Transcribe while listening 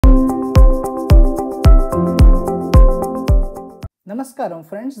Namaskaram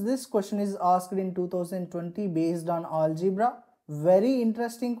friends, this question is asked in 2020 based on algebra. Very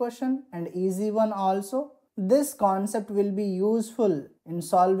interesting question and easy one also. This concept will be useful in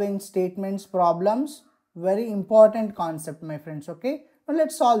solving statements problems. Very important concept my friends, okay. Now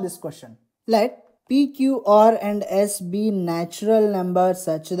let's solve this question. Let P, Q, R and S be natural numbers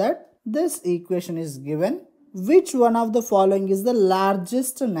such that this equation is given. Which one of the following is the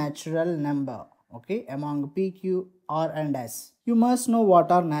largest natural number? Okay, among P, Q, R and S. You must know what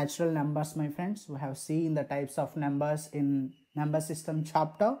are natural numbers my friends. We have seen the types of numbers in number system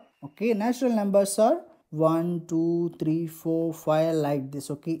chapter. Okay, natural numbers are 1, 2, 3, 4, 5 like this.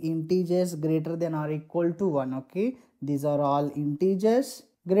 Okay, integers greater than or equal to 1. Okay, these are all integers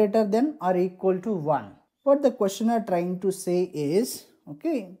greater than or equal to 1. What the questioner trying to say is,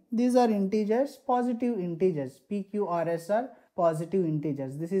 okay, these are integers, positive integers. P, Q, R, S are positive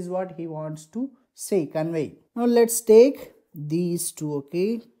integers. This is what he wants to say, convey. Now let's take these two.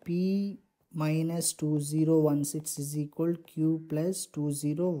 Okay, P minus 2016 is equal Q plus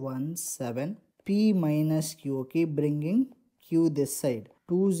 2017. P minus Q, okay, bringing Q this side.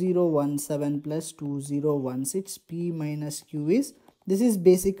 2017 plus 2016. P minus Q is, this is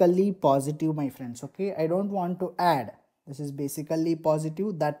basically positive my friends. Okay, I don't want to add. This is basically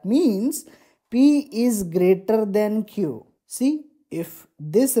positive. That means P is greater than Q. See, if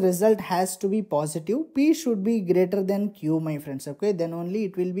this result has to be positive, P should be greater than Q my friends. Okay, then only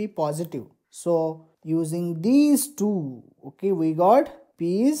it will be positive. So using these two, okay, we got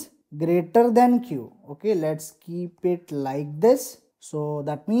P is greater than Q. Okay, let's keep it like this. So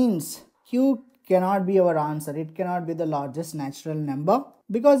that means Q cannot be our answer. It cannot be the largest natural number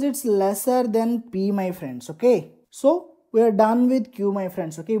because it's lesser than P my friends. Okay, so we are done with Q my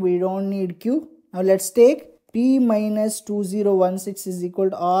friends. Okay, we don't need Q. Now let's take P minus 2016 is equal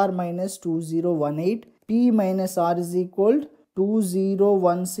to R minus 2018. P minus R is equal to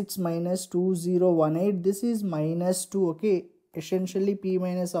 2016 minus 2018. This is minus 2. Okay, essentially P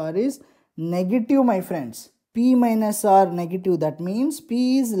minus R is negative my friends. P minus R negative, that means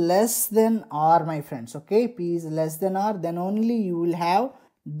P is less than R my friends. Okay, P is less than R, then only you will have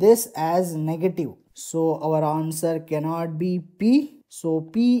this as negative. So our answer cannot be P. So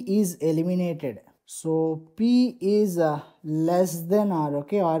P is eliminated. So P is less than R.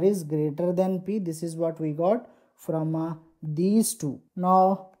 Okay, R is greater than P. This is what we got from these two.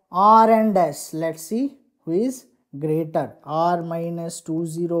 Now R and S, let's see who is greater. R minus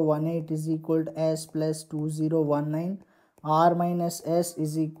 2018 is equal to S plus 2019. R minus S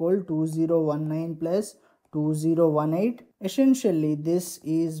is equal to 2019 plus 2018. Essentially this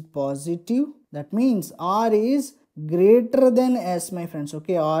is positive. That means R is greater than S my friends.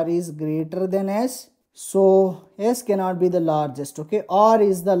 Okay, R is greater than S. So S cannot be the largest. Okay, R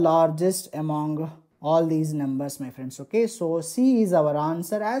is the largest among all these numbers my friends. Okay, so C is our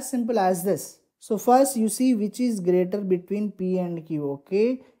answer, as simple as this. So first you see which is greater between P and Q.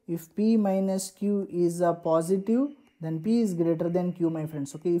 Okay, if P minus Q is a positive, then P is greater than Q my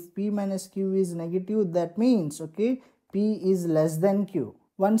friends. Okay, if P minus Q is negative, that means okay, P is less than Q.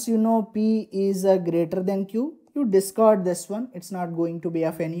 Once you know P is greater than Q, you discard this one. It's not going to be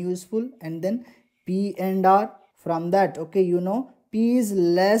of any useful. And then P and R. From that, okay, you know P is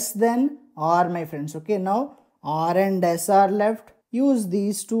less than R my friends. Okay, now R and S are left. Use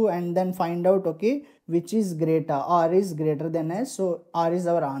these two and then find out, okay, which is greater. R is greater than S. So R is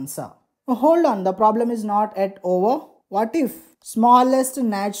our answer. Now hold on, the problem is not yet over. What if smallest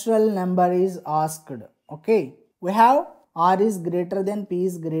natural number is asked? Okay, we have R is greater than P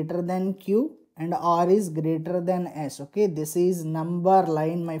is greater than Q and R is greater than S. Okay, this is number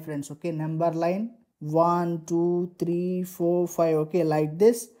line my friends. Okay, number line 1, 2, 3, 4, 5. Okay, like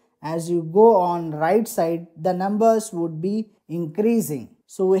this. As you go on right side, the numbers would be increasing.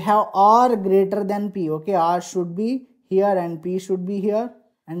 So we have R greater than P. Okay, R should be here and P should be here.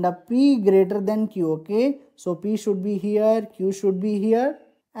 And a P greater than Q. Okay, so P should be here, Q should be here.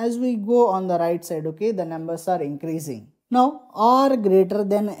 As we go on the right side, okay, the numbers are increasing. Now R greater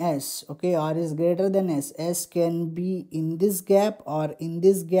than S. Okay, R is greater than S. S can be in this gap or in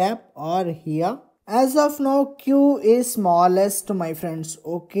this gap or here. As of now, Q is smallest my friends.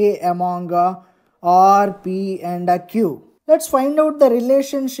 Okay, among R, P and Q. Let's find out the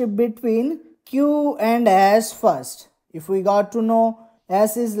relationship between Q and S first. If we got to know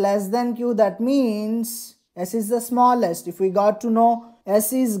S is less than Q, that means S is the smallest. If we got to know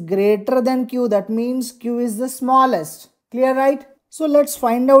S is greater than Q, that means Q is the smallest. Clear, right? So let's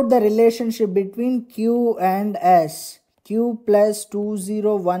find out the relationship between Q and S. Q plus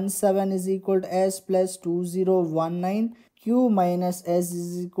 2017 is equal to S plus 2019. Q minus S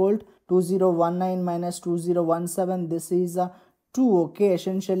is equal to 2019 minus 2017. This is 2. Okay,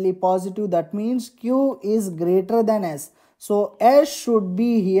 essentially positive, that means q is greater than s. So s should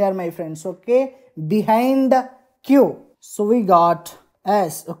be here, my friends, okay, behind q. So we got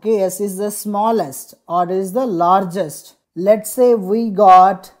s, okay, s is the smallest or is the largest. Let's say we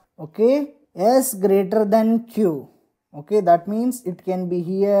got, okay, s greater than q. Okay, that means it can be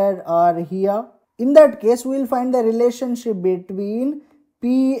here or here. In that case, we will find the relationship between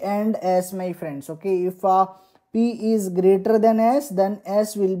p and s, my friends. Okay, if p is greater than s, then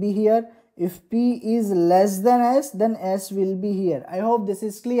s will be here. If p is less than s, then s will be here. I hope this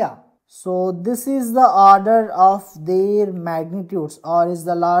is clear. So this is the order of their magnitudes. R is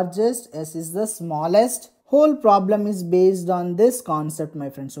the largest, s is the smallest. Whole problem is based on this concept, my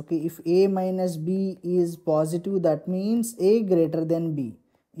friends. Okay, if a minus b is positive, that means a greater than b.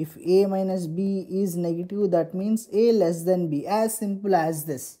 If a minus b is negative, that means a less than b. As simple as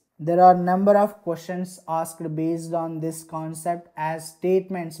this. There are number of questions asked based on this concept as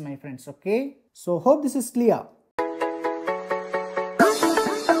statements, my friends. Okay, so hope this is clear.